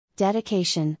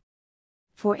Dedication.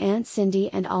 For Aunt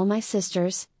Cindy and all my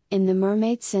sisters, in the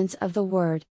mermaid sense of the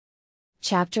word.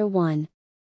 Chapter 1.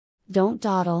 Don't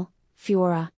dawdle,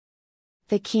 Fiora.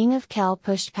 The king of Kel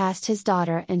pushed past his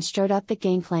daughter and strode up the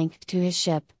gangplank to his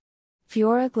ship.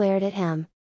 Fiora glared at him.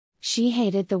 She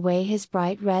hated the way his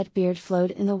bright red beard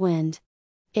flowed in the wind.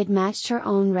 It matched her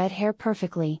own red hair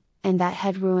perfectly, and that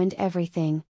had ruined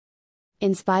everything.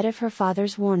 In spite of her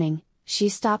father's warning, she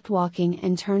stopped walking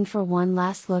and turned for one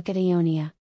last look at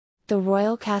Ionia. The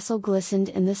royal castle glistened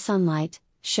in the sunlight,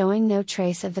 showing no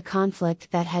trace of the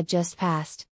conflict that had just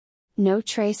passed. No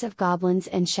trace of goblins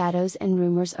and shadows and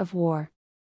rumors of war.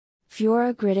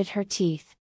 Fiora gritted her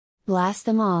teeth. Blast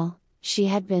them all, she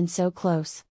had been so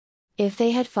close. If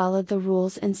they had followed the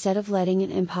rules instead of letting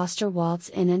an impostor waltz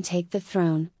in and take the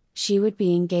throne, she would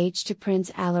be engaged to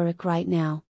Prince Alaric right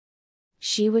now.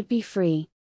 She would be free.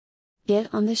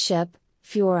 Get on the ship,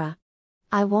 Fiora.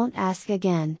 I won't ask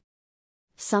again.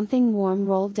 Something warm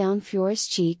rolled down Fiora's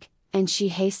cheek, and she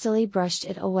hastily brushed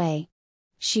it away.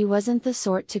 She wasn't the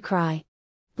sort to cry.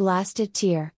 Blasted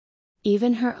tear.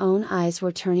 Even her own eyes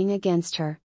were turning against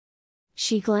her.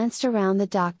 She glanced around the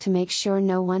dock to make sure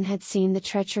no one had seen the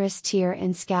treacherous tear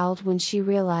and scowled when she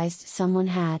realized someone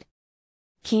had.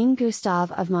 King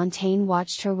Gustav of Montaigne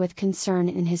watched her with concern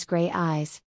in his gray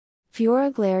eyes.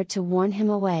 Fiora glared to warn him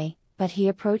away, but he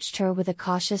approached her with a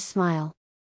cautious smile.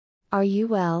 Are you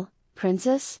well,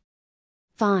 princess?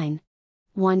 Fine.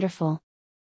 Wonderful.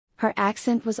 Her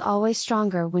accent was always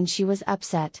stronger when she was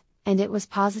upset, and it was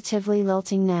positively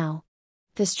lilting now.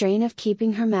 The strain of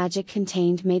keeping her magic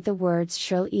contained made the words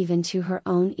shrill even to her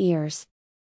own ears.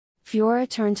 Fiora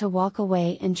turned to walk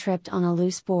away and tripped on a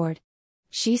loose board.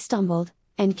 She stumbled,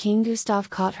 and King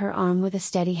Gustav caught her arm with a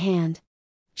steady hand.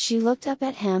 She looked up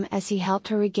at him as he helped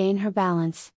her regain her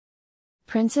balance.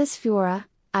 Princess Fiora,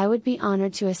 I would be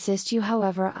honored to assist you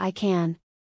however I can.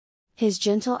 His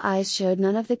gentle eyes showed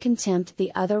none of the contempt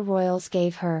the other royals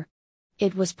gave her.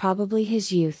 It was probably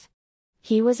his youth.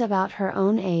 He was about her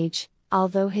own age,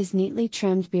 although his neatly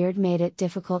trimmed beard made it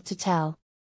difficult to tell.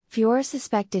 Fiora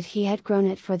suspected he had grown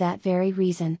it for that very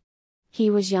reason. He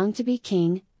was young to be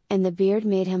king, and the beard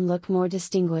made him look more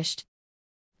distinguished.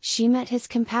 She met his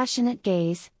compassionate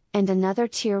gaze, and another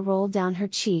tear rolled down her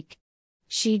cheek.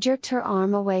 She jerked her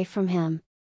arm away from him.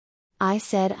 I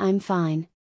said I'm fine.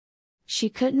 She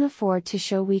couldn't afford to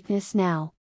show weakness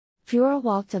now. Fiora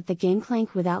walked up the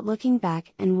gangplank without looking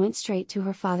back and went straight to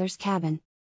her father's cabin.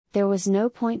 There was no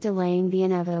point delaying the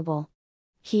inevitable.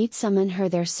 He'd summon her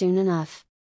there soon enough.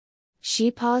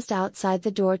 She paused outside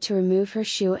the door to remove her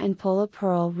shoe and pull a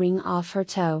pearl ring off her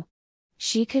toe.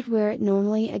 She could wear it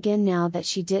normally again now that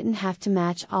she didn't have to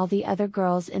match all the other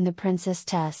girls in the princess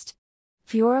test.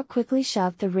 Fiora quickly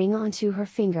shoved the ring onto her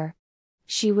finger.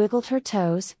 She wiggled her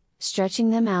toes, stretching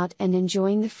them out and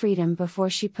enjoying the freedom before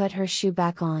she put her shoe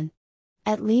back on.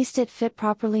 At least it fit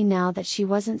properly now that she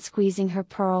wasn't squeezing her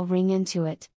pearl ring into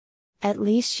it. At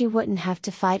least she wouldn't have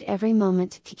to fight every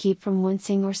moment to keep from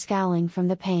wincing or scowling from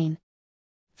the pain.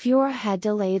 Fiora had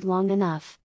delayed long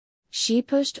enough. She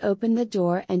pushed open the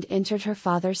door and entered her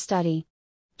father's study.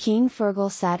 King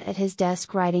Fergal sat at his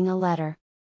desk writing a letter.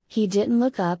 He didn't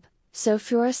look up, so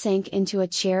Fiora sank into a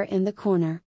chair in the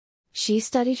corner. She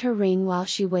studied her ring while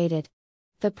she waited.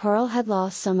 The pearl had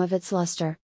lost some of its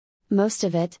luster. Most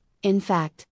of it, in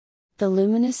fact. The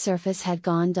luminous surface had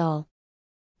gone dull.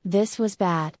 This was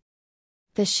bad.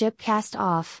 The ship cast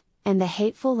off, and the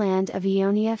hateful land of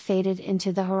Ionia faded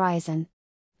into the horizon.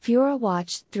 Fiora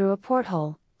watched through a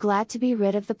porthole, glad to be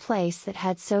rid of the place that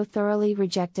had so thoroughly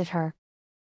rejected her.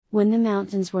 When the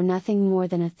mountains were nothing more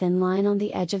than a thin line on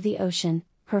the edge of the ocean,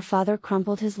 her father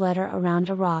crumpled his letter around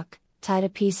a rock, tied a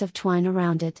piece of twine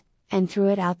around it, and threw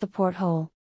it out the porthole.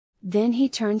 Then he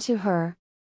turned to her.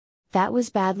 That was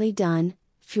badly done,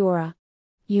 Fiora.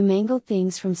 You mangled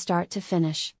things from start to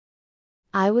finish.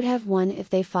 I would have won if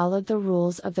they followed the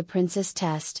rules of the princess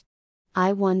test.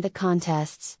 I won the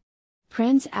contests.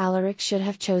 Prince Alaric should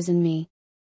have chosen me.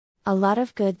 A lot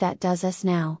of good that does us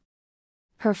now.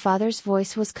 Her father's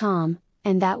voice was calm,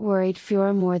 and that worried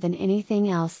Fiora more than anything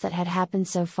else that had happened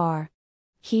so far.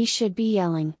 He should be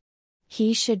yelling.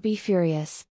 He should be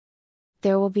furious.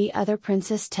 There will be other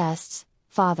princess tests,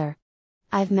 father.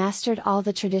 I've mastered all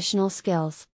the traditional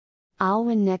skills. I'll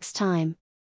win next time.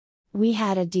 We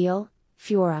had a deal,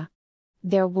 Fiora.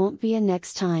 There won't be a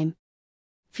next time.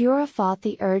 Fiora fought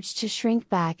the urge to shrink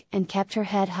back and kept her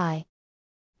head high.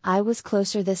 I was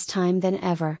closer this time than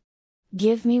ever.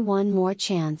 Give me one more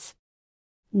chance.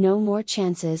 No more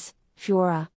chances,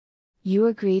 Fiora. You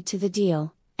agreed to the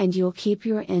deal, and you'll keep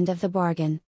your end of the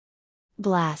bargain.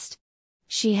 Blast.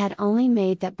 She had only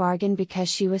made that bargain because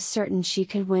she was certain she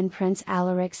could win Prince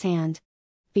Alaric's hand.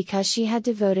 Because she had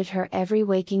devoted her every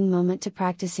waking moment to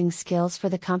practicing skills for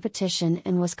the competition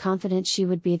and was confident she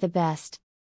would be the best.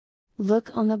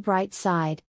 Look on the bright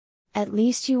side. At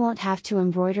least you won't have to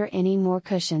embroider any more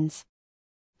cushions.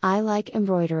 I like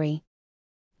embroidery.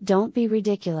 Don't be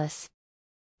ridiculous.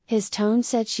 His tone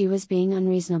said she was being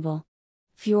unreasonable.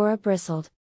 Fiora bristled.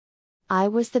 I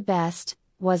was the best,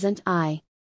 wasn't I?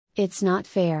 It's not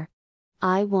fair.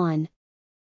 I won.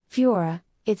 Fiora,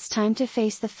 it's time to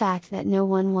face the fact that no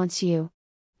one wants you.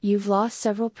 You've lost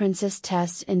several princess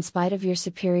tests in spite of your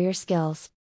superior skills.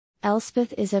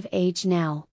 Elspeth is of age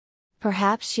now.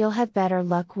 Perhaps she'll have better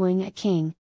luck wooing a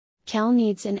king. Kell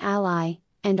needs an ally,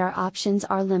 and our options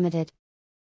are limited.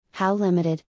 How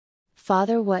limited?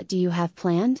 Father, what do you have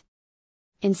planned?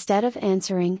 Instead of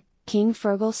answering, King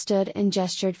Fergal stood and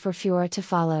gestured for Fiora to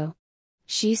follow.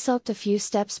 She sulked a few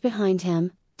steps behind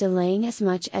him, delaying as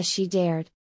much as she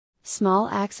dared. Small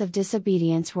acts of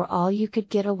disobedience were all you could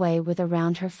get away with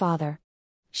around her father.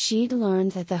 She'd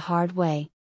learned that the hard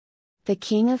way. The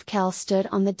King of Kell stood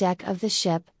on the deck of the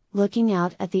ship, looking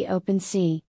out at the open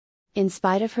sea. In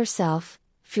spite of herself,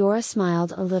 Fiora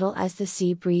smiled a little as the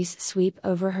sea breeze swept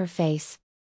over her face.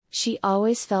 She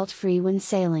always felt free when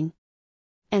sailing.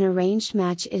 An arranged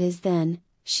match it is then,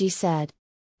 she said.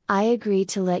 I agreed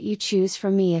to let you choose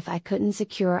for me if I couldn't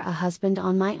secure a husband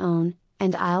on my own,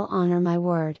 and I'll honor my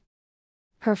word.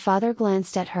 Her father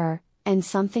glanced at her, and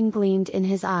something gleamed in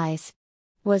his eyes.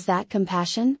 Was that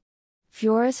compassion?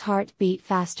 Fiora's heart beat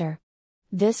faster.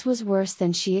 This was worse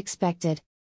than she expected.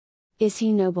 Is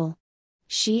he noble?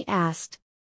 She asked.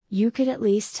 You could at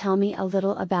least tell me a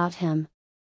little about him.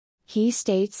 He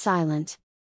stayed silent.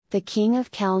 The King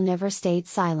of Kell never stayed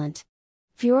silent.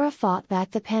 Fiora fought back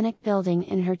the panic building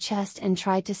in her chest and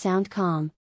tried to sound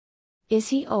calm. Is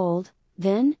he old,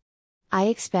 then? I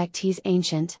expect he's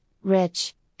ancient,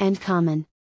 rich, and common.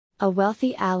 A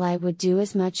wealthy ally would do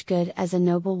as much good as a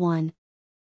noble one.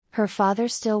 Her father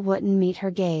still wouldn't meet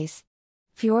her gaze.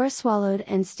 Fiora swallowed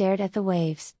and stared at the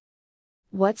waves.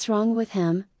 What's wrong with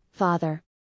him, father?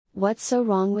 What's so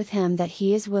wrong with him that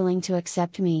he is willing to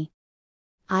accept me?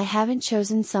 I haven't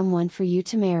chosen someone for you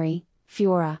to marry,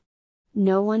 Fiora.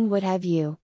 No one would have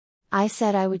you. I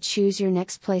said I would choose your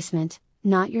next placement,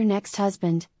 not your next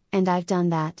husband, and I've done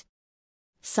that.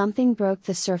 Something broke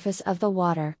the surface of the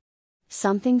water.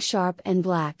 Something sharp and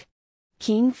black.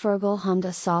 King Fergal hummed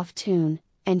a soft tune,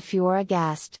 and Fiora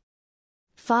gasped.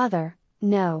 Father,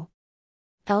 no.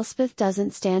 Elspeth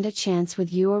doesn't stand a chance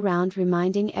with you around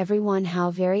reminding everyone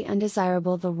how very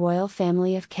undesirable the royal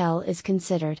family of Kell is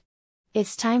considered.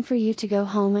 It's time for you to go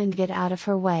home and get out of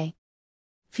her way.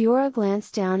 Fiora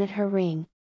glanced down at her ring.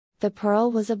 The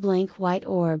pearl was a blank white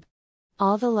orb.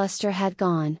 All the luster had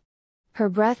gone. Her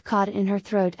breath caught in her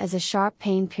throat as a sharp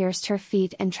pain pierced her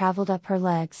feet and traveled up her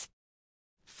legs.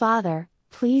 Father,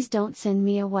 please don't send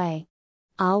me away.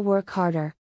 I'll work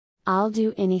harder. I'll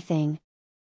do anything.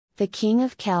 The King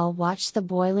of Kell watched the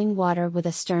boiling water with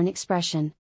a stern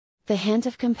expression. The hint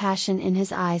of compassion in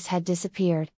his eyes had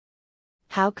disappeared.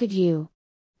 How could you?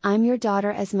 I'm your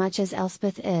daughter as much as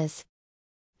Elspeth is.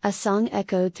 A song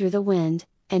echoed through the wind,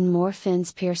 and more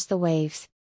fins pierced the waves.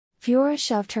 Fiora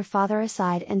shoved her father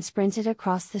aside and sprinted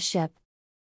across the ship.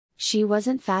 She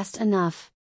wasn't fast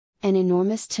enough. An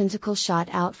enormous tentacle shot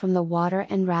out from the water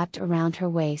and wrapped around her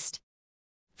waist.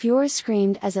 Fiora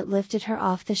screamed as it lifted her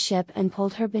off the ship and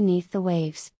pulled her beneath the waves.